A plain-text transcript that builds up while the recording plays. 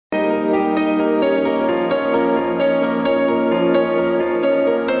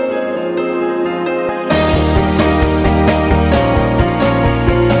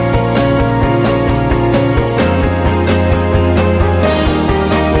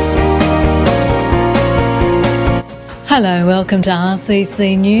Hello, welcome to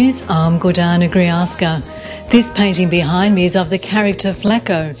RCC News. I'm Gordana Griaska. This painting behind me is of the character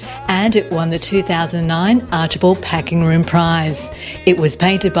Flacco, and it won the 2009 Archibald Packing Room Prize. It was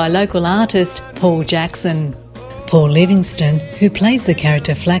painted by local artist Paul Jackson. Paul Livingston, who plays the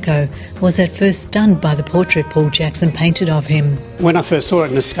character Flacco, was at first stunned by the portrait Paul Jackson painted of him. When I first saw it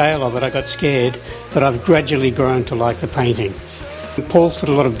and the scale of it, I got scared, but I've gradually grown to like the painting. Paul's put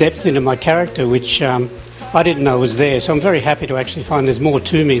a lot of depth into my character, which I didn't know was there, so I'm very happy to actually find there's more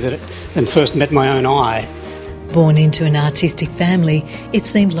to me than first met my own eye. Born into an artistic family, it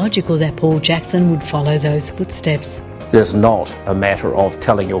seemed logical that Paul Jackson would follow those footsteps. It is not a matter of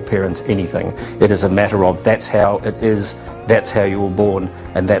telling your parents anything. It is a matter of that's how it is, that's how you were born,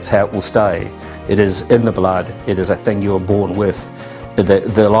 and that's how it will stay. It is in the blood. It is a thing you were born with.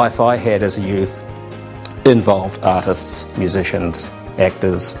 The life I had as a youth involved artists, musicians,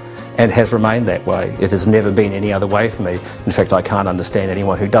 actors, and has remained that way. It has never been any other way for me. In fact, I can't understand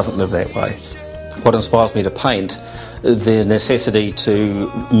anyone who doesn't live that way. What inspires me to paint, the necessity to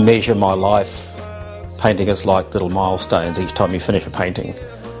measure my life. Painting is like little milestones. Each time you finish a painting,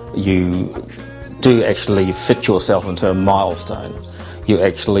 you do actually fit yourself into a milestone. You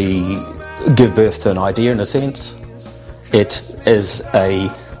actually give birth to an idea in a sense. It is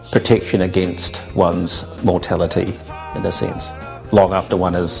a protection against one's mortality in a sense. Long after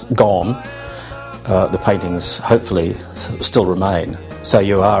one is gone, the paintings hopefully still remain. So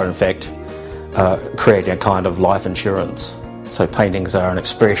you are in fact creating a kind of life insurance. So paintings are an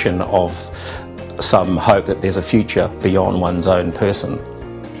expression of some hope that there's a future beyond one's own person.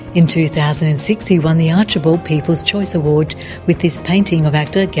 In 2006 he won the Archibald People's Choice Award with this painting of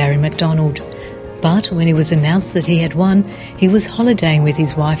actor Gary MacDonald. But when it was announced that he had won, he was holidaying with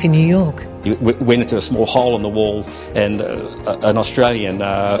his wife in New York. We went into a small hole in the wall, and an Australian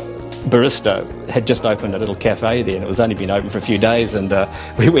barista had just opened a little cafe there, and it was only been open for a few days, and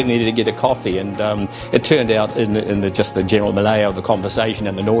we went there to get a coffee, and it turned out in just the general melee of the conversation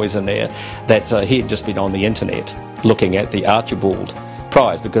and the noise in there that he had just been on the internet looking at the Archibald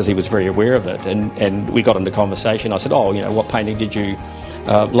Prize because he was very aware of it, and we got into conversation. I said, what painting did you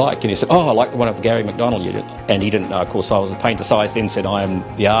like? And he said, I like the one of Gary MacDonald you did. And he didn't know, of course, I was a painter, so I then said I am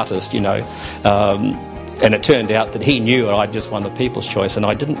the artist, and it turned out that he knew I'd just won the People's Choice and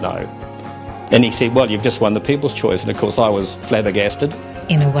I didn't know. And he said, well, you've just won the People's Choice, and of course I was flabbergasted.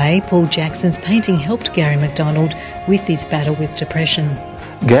 In a way, Paul Jackson's painting helped Gary MacDonald with his battle with depression.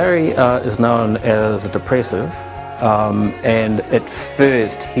 Gary is known as depressive, and at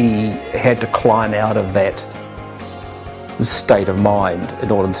first he had to climb out of that state of mind in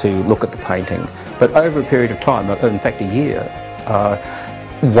order to look at the painting. But over a period of time, in fact a year,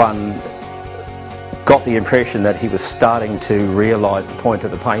 one got the impression that he was starting to realise the point of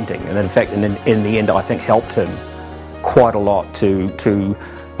the painting, and in fact in the end I think helped him quite a lot to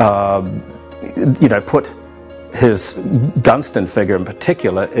put his Gunston figure in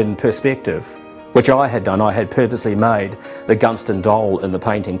particular in perspective, which I had done. I had purposely made the Gunston doll in the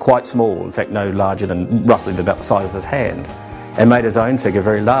painting quite small, in fact no larger than roughly about the size of his hand, and made his own figure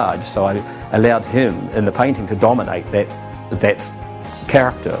very large, so I allowed him in the painting to dominate that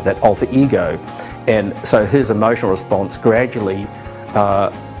character, that alter ego, and so his emotional response gradually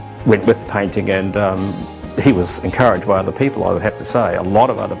went with the painting, and he was encouraged by other people, I would have to say, a lot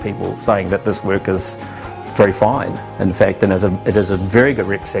of other people saying that this work is very fine, in fact, and it is a very good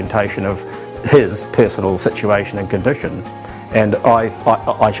representation of his personal situation and condition. And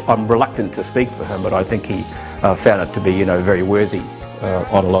I'm reluctant to speak for him, but I think he found it to be, very worthy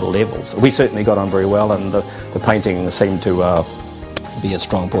on a lot of levels. We certainly got on very well, and the painting seemed to be a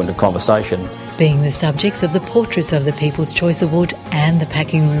strong point of conversation. Being the subjects of the portraits of the People's Choice Award and the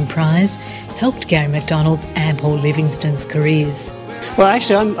Packing Room Prize helped Gary MacDonald's and Paul Livingston's careers. Well,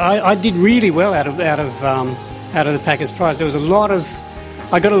 actually, I did really well out of the Packers Prize. There was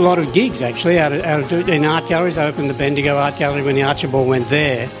I got a lot of gigs actually in art galleries. I opened the Bendigo Art Gallery when the Archibald went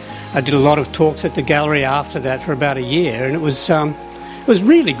there. I did a lot of talks at the gallery after that for about a year, and it was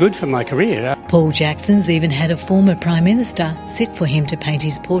really good for my career. Paul Jackson's even had a former Prime Minister sit for him to paint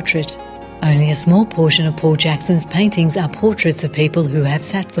his portrait. Only a small portion of Paul Jackson's paintings are portraits of people who have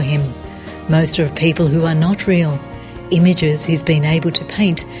sat for him. Most are people who are not real, images he's been able to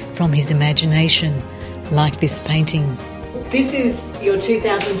paint from his imagination, like this painting. This is your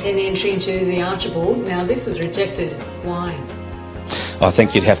 2010 entry into the Archibald. Now, this was rejected. Why? I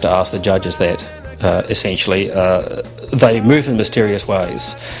think you'd have to ask the judges that. Essentially, they move in mysterious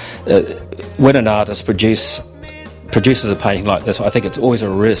ways. When an artist produces a painting like this, I think it's always a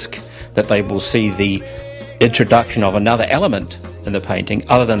risk that they will see the introduction of another element in the painting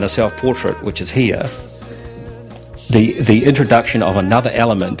other than the self-portrait, which is here, the introduction of another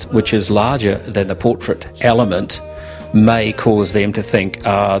element which is larger than the portrait element may cause them to think,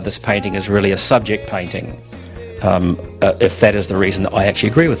 this painting is really a subject painting. If that is the reason, I actually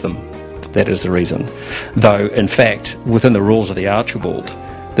agree with them. That is the reason. Though, in fact, within the rules of the Archibald,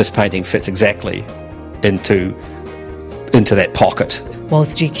 this painting fits exactly into that pocket.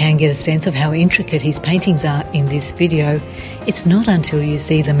 Whilst you can get a sense of how intricate his paintings are in this video, it's not until you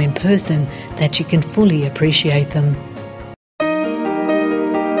see them in person that you can fully appreciate them.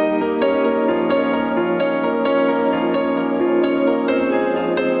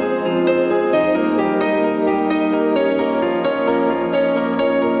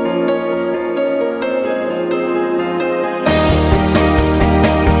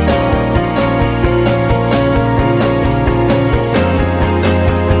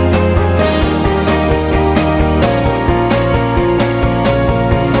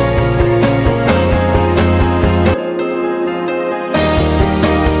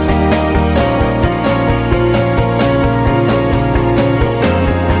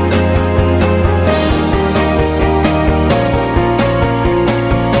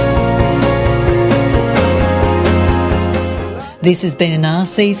 This has been an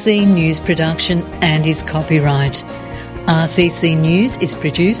RCC News production and is copyright. RCC News is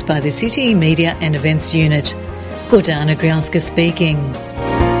produced by the City Media and Events Unit. Gordana Grianska speaking.